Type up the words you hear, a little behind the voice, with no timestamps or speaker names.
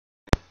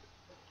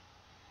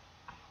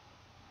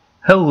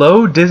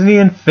Hello Disney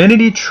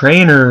Infinity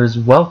Trainers!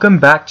 Welcome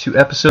back to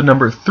episode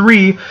number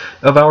 3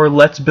 of our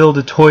Let's Build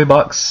a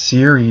Toybox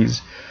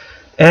series.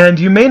 And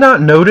you may not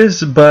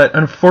notice, but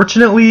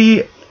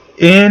unfortunately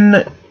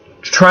in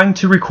trying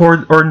to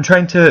record, or in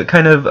trying to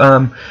kind of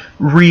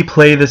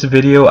replay this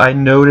video, I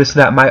noticed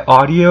that my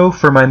audio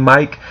for my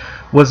mic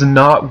was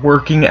not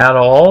working at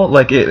all.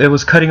 Like it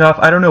was cutting off.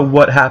 I don't know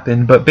what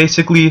happened, but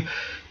basically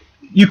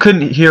you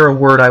couldn't hear a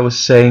word I was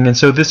saying, and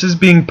so this is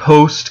being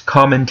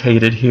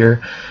post-commentated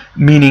here,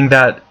 meaning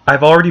that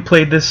I've already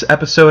played this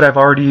episode, I've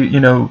already,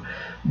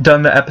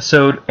 done the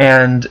episode,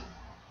 and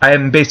I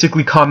am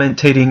basically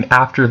commentating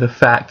after the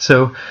fact.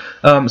 So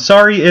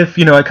sorry if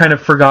I kind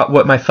of forgot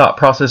what my thought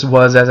process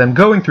was as I'm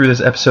going through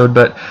this episode,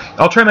 but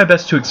I'll try my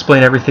best to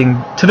explain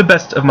everything to the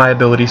best of my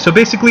ability. So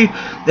basically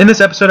in this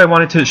episode I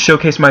wanted to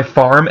showcase my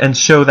farm and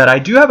show that I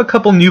do have a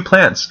couple new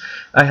plants.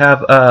 I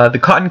have the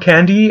cotton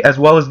candy as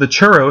well as the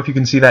churro, if you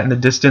can see that in the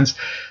distance,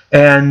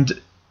 and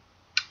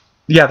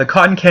yeah, the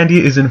cotton candy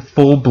is in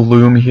full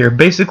bloom here.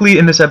 Basically,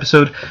 in this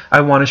episode,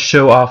 I want to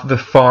show off the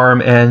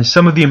farm and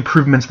some of the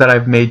improvements that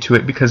I've made to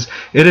it, because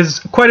it is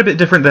quite a bit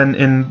different than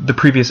in the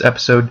previous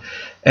episode.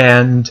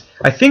 And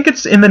I think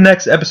it's in the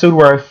next episode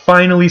where I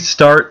finally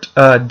start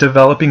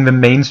developing the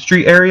Main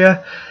Street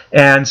area.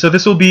 And so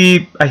this will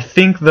be, I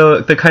think,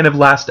 the kind of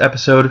last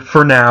episode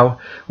for now,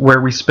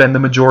 where we spend the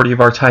majority of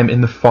our time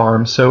in the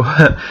farm. So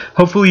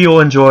hopefully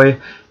you'll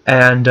enjoy,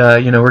 and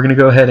we're going to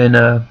go ahead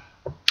and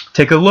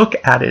take a look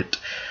at it.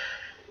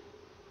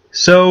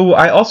 So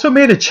I also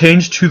made a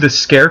change to the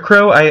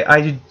scarecrow.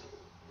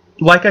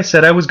 Like I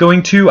said I was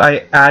going to,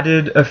 I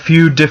added a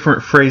few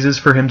different phrases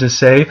for him to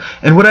say,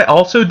 and what I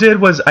also did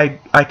was I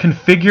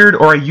configured,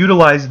 or I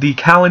utilized the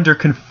calendar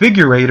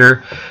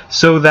configurator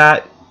so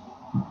that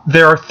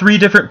there are 3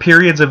 different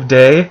periods of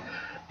day,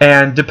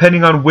 and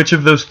depending on which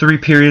of those 3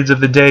 periods of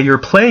the day you're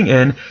playing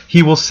in,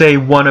 he will say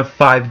one of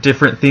 5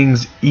 different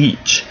things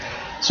each.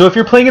 So if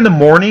you're playing in the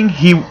morning,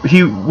 he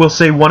will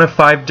say one of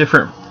 5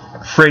 different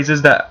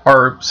phrases that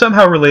are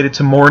somehow related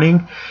to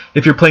morning.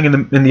 If you're playing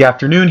in the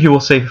afternoon, he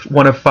will say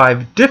one of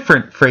 5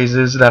 different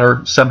phrases that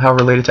are somehow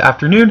related to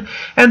afternoon.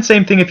 And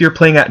same thing if you're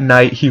playing at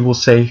night, he will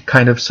say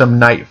kind of some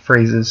night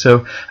phrases.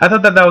 So I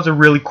thought that was a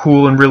really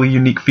cool and really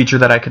unique feature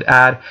that I could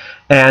add,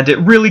 and it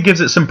really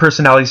gives it some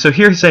personality. So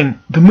here he's saying,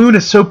 "The moon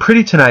is so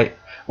pretty tonight."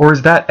 Or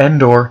is that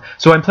Endor?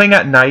 So I'm playing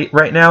at night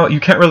right now.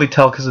 You can't really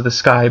tell because of the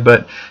sky,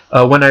 but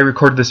when I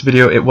recorded this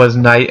video it was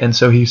night, and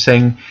so he's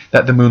saying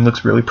that the moon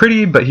looks really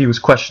pretty, but he was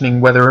questioning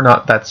whether or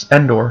not that's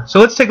Endor. So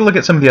let's take a look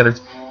at some of the others.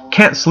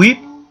 "Can't sleep?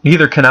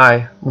 Neither can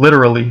I,"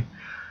 literally.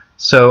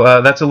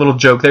 So that's a little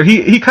joke there.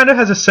 He kind of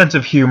has a sense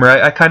of humor.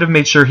 I kind of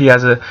made sure he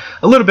has a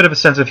little bit of a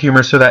sense of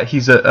humor so that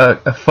he's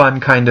a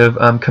fun kind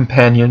of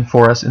companion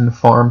for us in the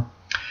farm.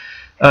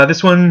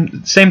 This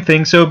one, same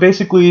thing. So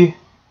basically,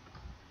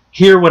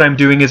 here what I'm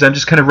doing is I'm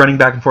just kind of running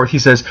back and forth. He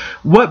says,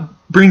 "What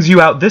brings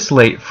you out this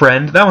late,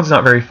 friend?" That one's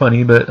not very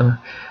funny, but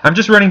I'm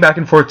just running back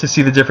and forth to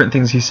see the different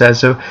things he says.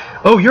 So,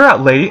 "Oh, you're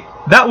out late.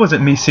 That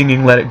wasn't me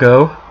singing Let It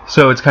Go."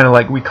 So it's kind of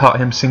like we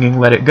caught him singing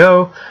Let It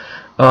Go.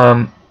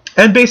 And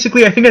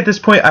basically, I think at this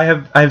point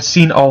I've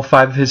seen all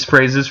 5 of his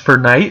phrases for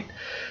night,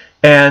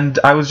 and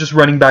I was just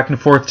running back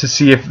and forth to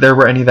see if there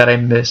were any that I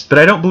missed, but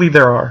I don't believe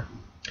there are.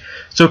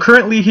 So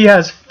currently he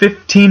has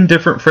 15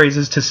 different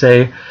phrases to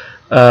say,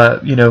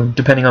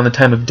 depending on the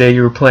time of day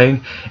you were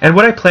playing. And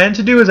what I plan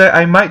to do is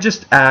I might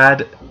just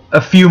add a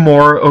few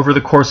more over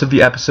the course of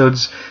the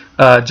episodes,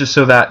 just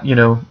so that,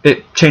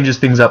 it changes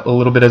things up a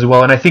little bit as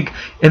well. And I think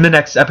in the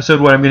next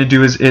episode what I'm going to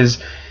do is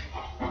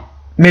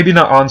maybe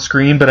not on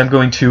screen, but I'm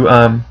going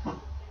to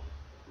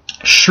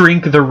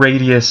shrink the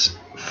radius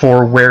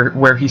for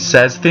where he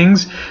says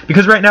things,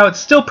 because right now it's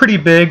still pretty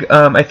big.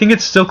 I think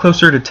it's still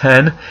closer to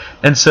 10,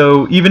 and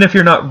so even if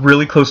you're not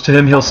really close to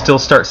him, he'll still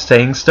start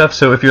saying stuff.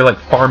 So if you're like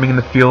farming in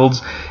the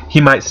fields, he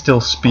might still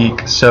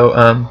speak.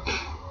 So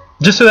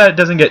just so that it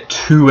doesn't get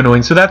too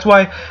annoying. So that's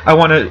why I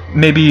want to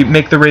maybe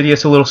make the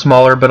radius a little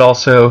smaller, but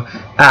also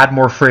add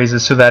more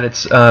phrases so that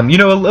it's a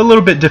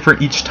little bit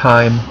different each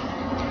time.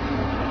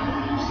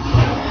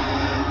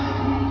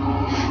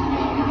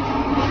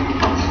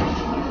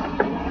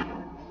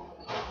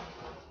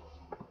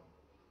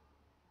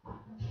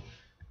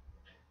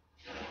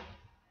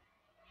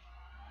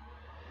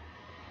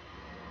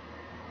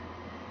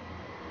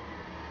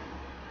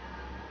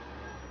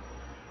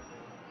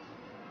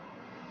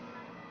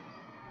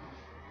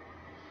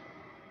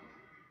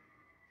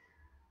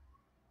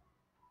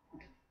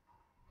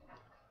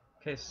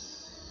 Okay,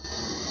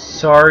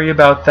 sorry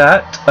about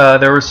that.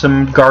 There were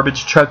some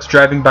garbage trucks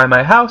driving by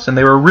my house, and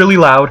they were really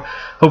loud.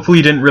 Hopefully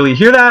you didn't really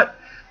hear that.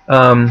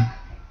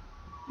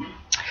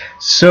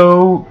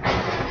 So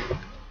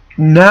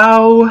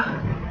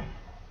now,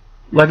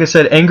 like I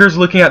said, Anger's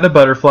looking at the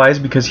butterflies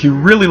because he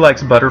really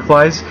likes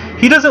butterflies.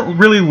 He doesn't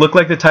really look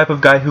like the type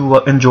of guy who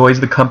enjoys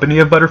the company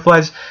of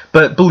butterflies,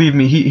 but believe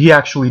me, he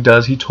actually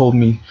does. He told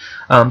me.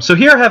 So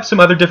here I have some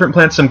other different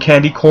plants, some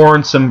candy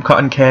corn, some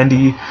cotton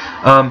candy,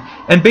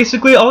 and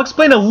basically I'll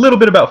explain a little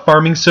bit about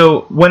farming.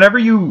 So whenever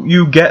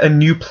you get a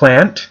new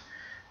plant,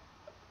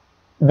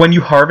 when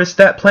you harvest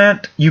that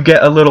plant, you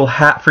get a little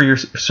hat for your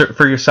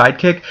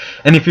sidekick,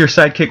 and if your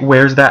sidekick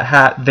wears that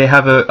hat, they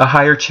have a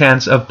higher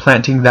chance of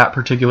planting that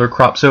particular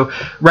crop. So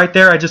right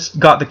there, I just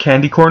got the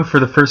candy corn for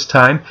the first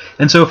time,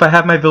 and so if I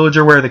have my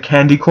villager wear the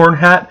candy corn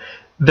hat,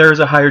 there's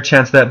a higher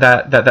chance that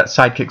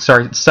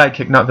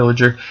sidekick, not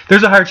villager,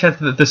 there's a higher chance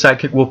that the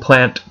sidekick will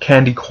plant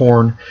candy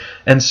corn.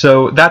 And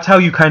so that's how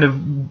you kind of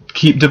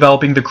keep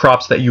developing the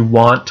crops that you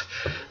want.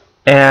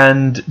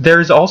 And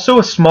there's also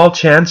a small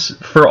chance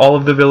for all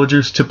of the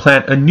villagers to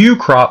plant a new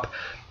crop,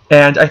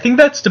 and I think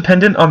that's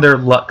dependent on their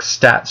luck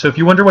stat. So if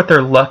you wonder what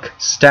their luck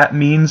stat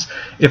means,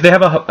 if they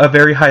have a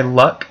very high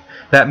luck,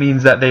 that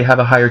means that they have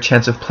a higher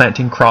chance of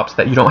planting crops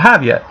that you don't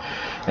have yet.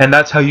 And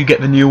that's how you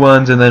get the new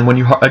ones, and then when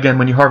you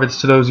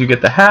harvest those, you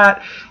get the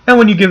hat, and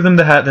when you give them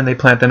the hat, then they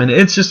plant them, and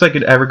it's just like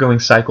an ever-going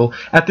cycle.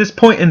 At this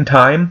point in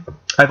time,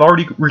 I've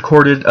already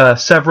recorded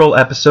several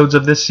episodes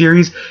of this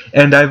series,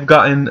 and I've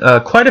gotten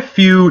quite a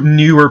few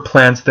newer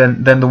plants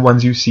than the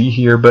ones you see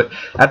here, but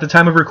at the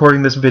time of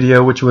recording this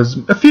video, which was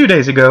a few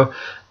days ago,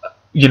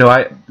 you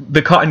know,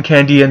 the cotton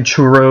candy and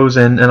churros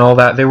and all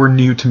that, they were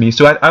new to me.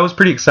 So I was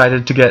pretty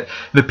excited to get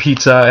the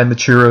pizza and the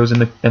churros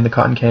and the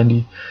cotton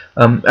candy.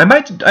 I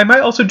might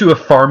also do a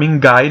farming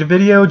guide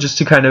video just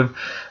to kind of,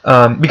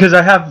 because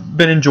I have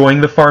been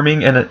enjoying the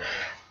farming, and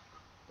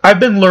I've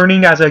been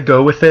learning as I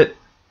go with it.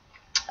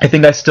 I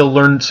think I still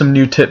learned some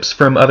new tips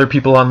from other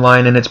people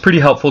online, and it's pretty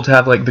helpful to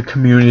have like the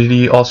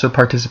community also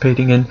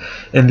participating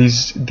in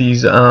these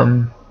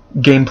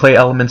gameplay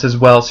elements as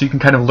well, so you can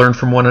kind of learn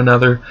from one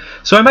another.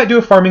 So I might do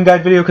a farming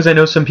guide video because I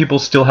know some people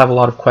still have a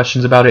lot of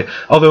questions about it.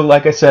 Although,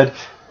 like I said,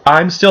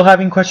 I'm still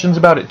having questions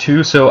about it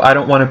too, so I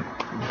don't want to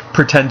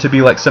pretend to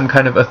be like some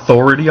kind of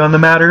authority on the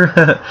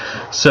matter.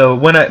 So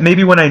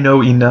maybe when I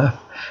know enough.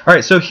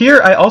 Alright, so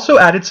here I also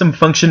added some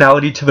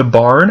functionality to the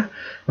barn,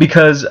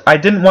 because I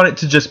didn't want it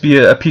to just be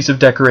a piece of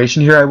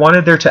decoration here. I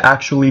wanted there to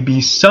actually be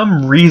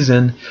some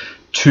reason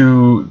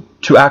to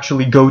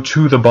actually go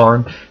to the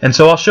barn. And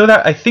so I'll show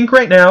that. I think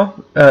right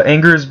now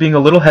Anger is being a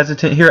little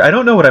hesitant here. I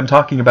don't know what I'm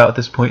talking about at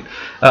this point.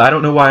 I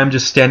don't know why I'm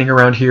just standing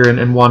around here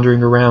and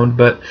wandering around,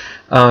 but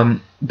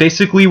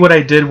basically what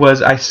I did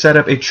was I set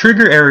up a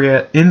trigger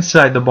area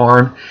inside the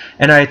barn,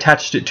 and I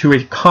attached it to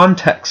a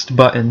context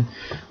button,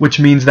 which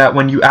means that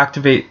when you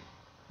activate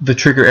the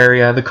trigger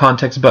area, the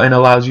context button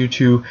allows you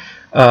to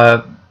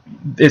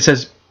it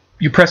says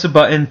you press a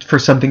button for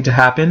something to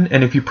happen,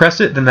 and if you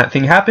press it, then that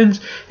thing happens,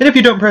 and if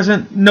you don't press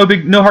it,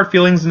 no hard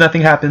feelings,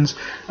 nothing happens.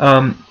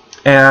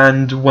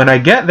 And when I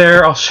get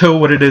there, I'll show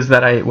what it is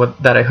that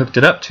I hooked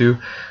it up to.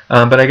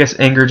 But I guess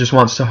Anger just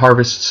wants to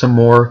harvest some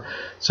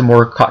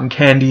more cotton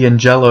candy and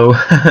Jello.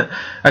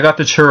 I got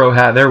the churro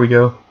hat. There we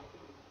go.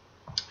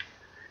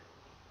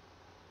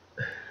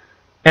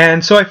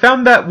 And so I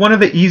found that one of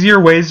the easier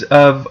ways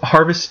of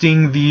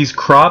harvesting these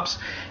crops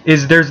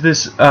is there's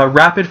this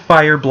rapid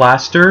fire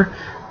blaster,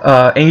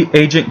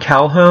 Agent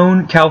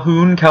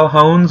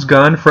Calhoun's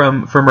gun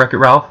from Wreck-It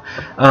Ralph.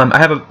 I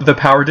have the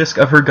power disc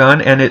of her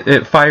gun, and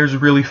it fires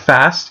really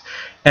fast,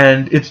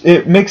 and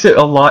it makes it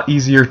a lot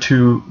easier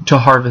to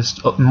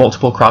harvest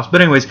multiple crops.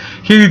 But anyways,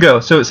 here you go.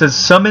 So it says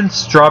summon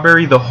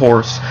Strawberry the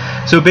horse.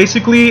 So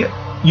basically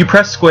you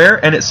press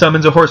square and it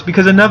summons a horse,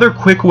 because another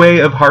quick way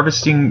of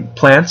harvesting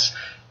plants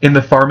in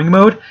the farming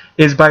mode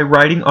is by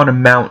riding on a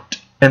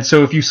mount. And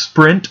so if you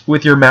sprint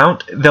with your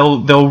mount,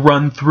 they'll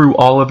run through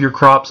all of your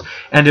crops,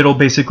 and it'll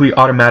basically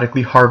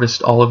automatically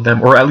harvest all of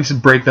them, or at least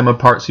break them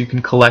apart so you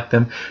can collect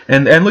them.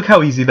 And look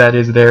how easy that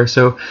is there.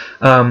 So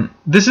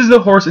this is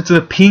the horse. It's a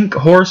pink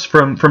horse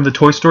from the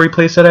Toy Story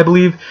playset, I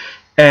believe,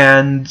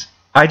 and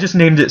I just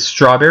named it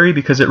Strawberry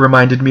because it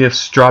reminded me of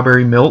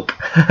strawberry milk.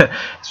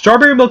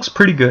 Strawberry milk's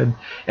pretty good,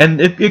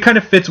 and it kind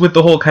of fits with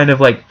the whole kind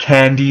of like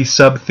candy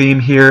sub-theme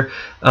here.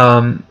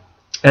 And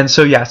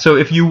so yeah, so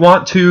if you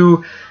want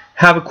to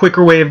have a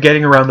quicker way of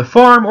getting around the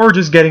farm, or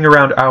just getting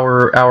around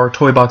our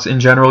toy box in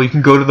general, you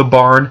can go to the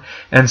barn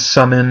and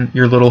summon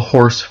your little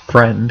horse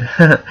friend.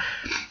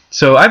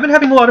 So I've been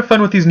having a lot of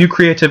fun with these new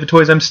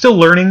Creativitoys. I'm still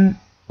learning.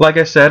 Like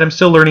I said, I'm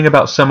still learning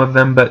about some of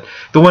them, but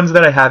the ones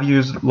that I have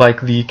used,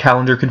 like the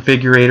calendar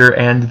configurator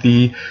and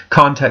the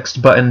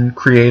context button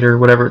creator,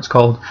 whatever it's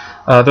called,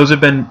 those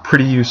have been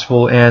pretty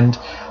useful. And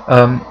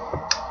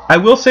I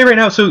will say right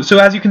now, so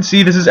as you can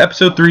see, this is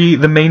episode 3.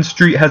 The main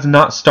street has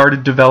not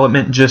started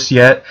development just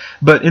yet,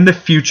 but in the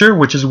future,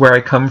 which is where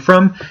I come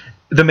from,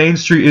 the main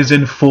street is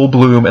in full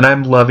bloom, and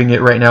I'm loving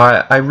it right now.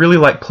 I really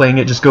like playing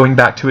it, just going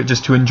back to it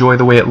just to enjoy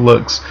the way it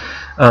looks.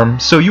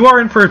 So you are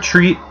in for a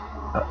treat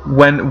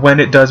when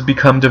it does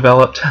become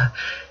developed.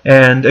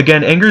 And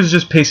again, Anger is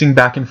just pacing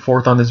back and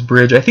forth on this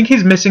bridge. I think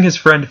he's missing his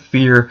friend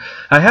Fear.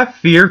 I have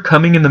Fear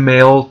coming in the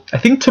mail. I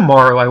think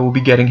tomorrow I will be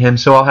getting him,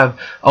 so I'll have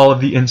all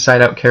of the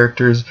Inside Out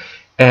characters.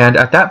 And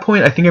at that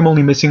point, I think I'm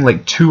only missing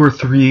like 2 or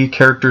 3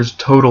 characters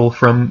total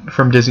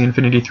from Disney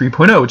Infinity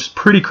 3.0, which is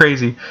pretty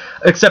crazy.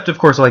 Except, of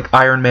course, like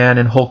Iron Man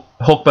and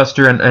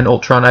Hulkbuster and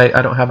Ultron.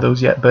 I don't have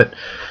those yet, but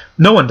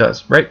no one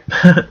does, right?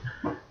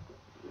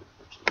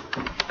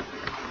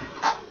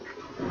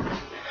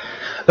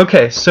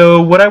 Okay,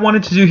 so what I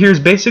wanted to do here is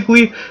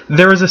basically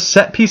there was a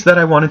set piece that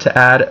I wanted to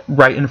add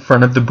right in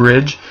front of the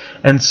bridge,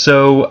 and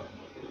so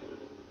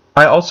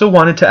I also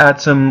wanted to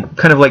add some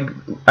kind of like,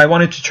 I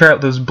wanted to try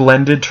out those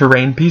blended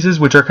terrain pieces,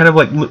 which are kind of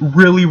like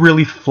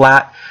really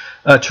flat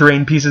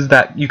terrain pieces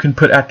that you can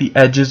put at the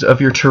edges of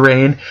your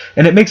terrain,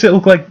 and it makes it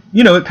look like,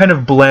 you know, it kind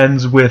of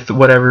blends with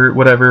whatever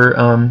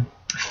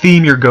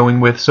theme you're going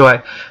with. So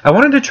I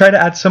wanted to try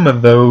to add some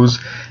of those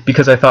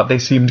because I thought they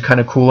seemed kind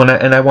of cool,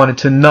 and I wanted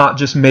to not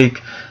just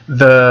make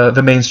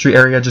the main street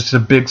area just a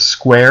big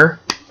square.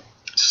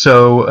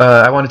 So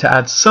I wanted to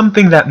add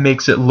something that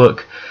makes it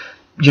look,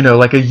 you know,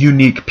 like a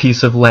unique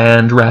piece of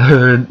land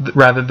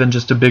rather than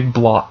just a big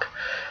block.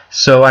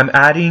 So I'm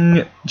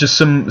adding just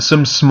some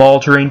small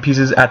terrain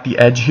pieces at the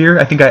edge here.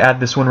 I think I add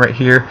this one right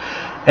here,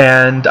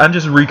 and I'm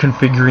just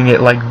reconfiguring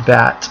it like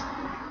that.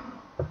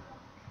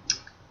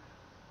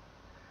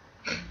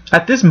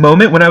 At this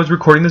moment, when I was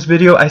recording this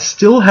video, I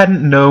still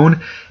hadn't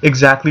known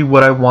exactly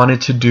what I wanted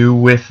to do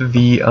with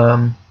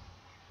the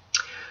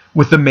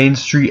main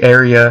street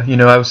area. You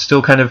know, I was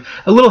still kind of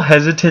a little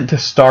hesitant to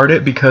start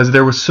it because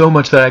there was so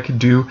much that I could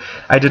do.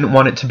 I didn't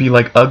want it to be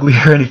like ugly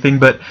or anything,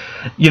 but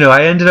you know,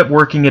 I ended up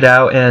working it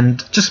out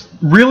and just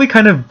really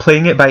kind of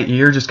playing it by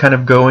ear, just kind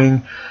of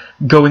going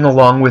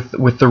along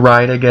with the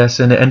ride, I guess,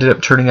 and it ended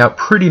up turning out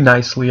pretty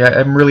nicely.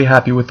 I'm really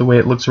happy with the way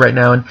it looks right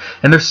now,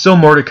 and there's still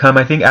more to come.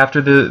 I think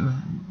after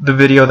the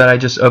video that I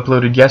just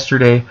uploaded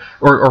yesterday,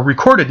 or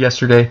recorded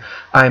yesterday,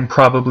 I'm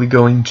probably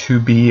going to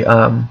be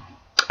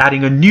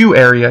adding a new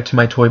area to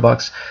my toy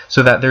box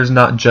so that there's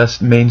not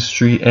just Main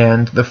Street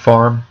and the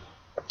farm.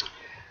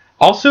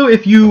 Also,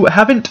 if you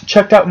haven't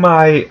checked out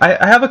I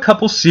have a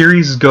couple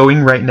series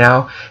going right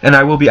now, and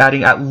I will be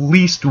adding at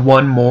least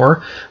one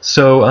more.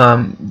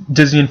 So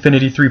Disney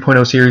Infinity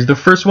 3.0 series. The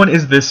first one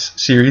is this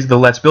series, the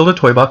Let's Build a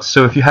Toy Box.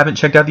 So if you haven't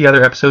checked out the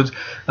other episodes,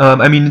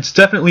 I mean, it's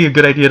definitely a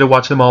good idea to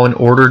watch them all in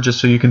order just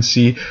so you can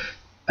see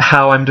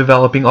how I'm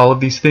developing all of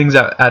these things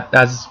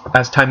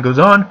as time goes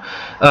on.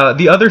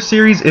 The other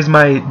series is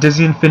my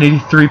Disney Infinity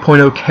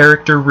 3.0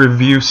 character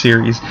review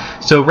series.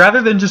 So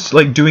rather than just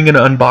like doing an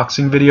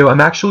unboxing video,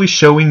 I'm actually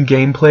showing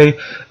gameplay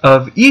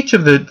of each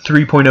of the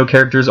 3.0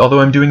 characters, although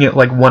I'm doing it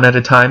like one at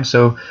a time,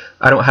 so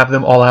I don't have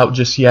them all out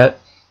just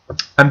yet.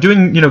 I'm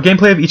doing, you know,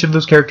 gameplay of each of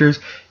those characters,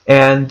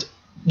 and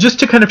just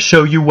to kind of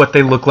show you what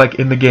they look like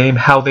in the game,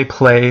 how they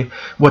play,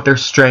 what their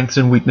strengths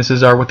and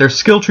weaknesses are, what their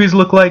skill trees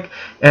look like,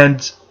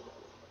 and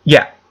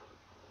yeah.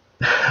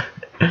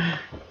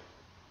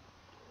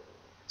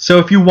 So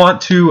if you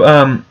want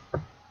to,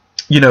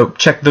 you know,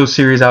 check those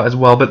series out as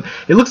well. But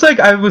it looks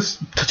like I was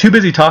too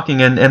busy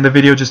talking, and the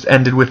video just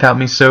ended without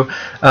me. So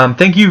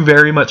thank you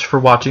very much for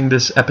watching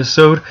this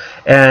episode,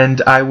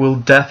 and I will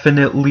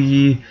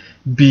definitely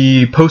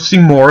be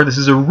posting more. This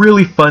is a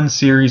really fun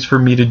series for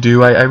me to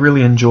do. I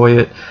really enjoy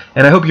it,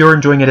 and I hope you're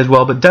enjoying it as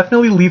well. But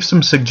definitely leave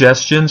some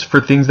suggestions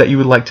for things that you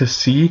would like to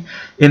see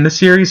in the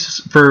series,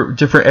 for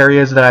different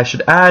areas that I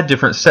should add,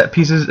 different set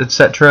pieces,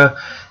 etc.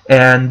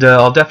 And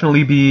I'll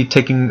definitely be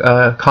taking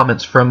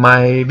comments from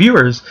my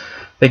viewers.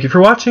 Thank you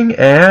for watching,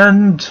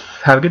 and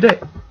have a good day.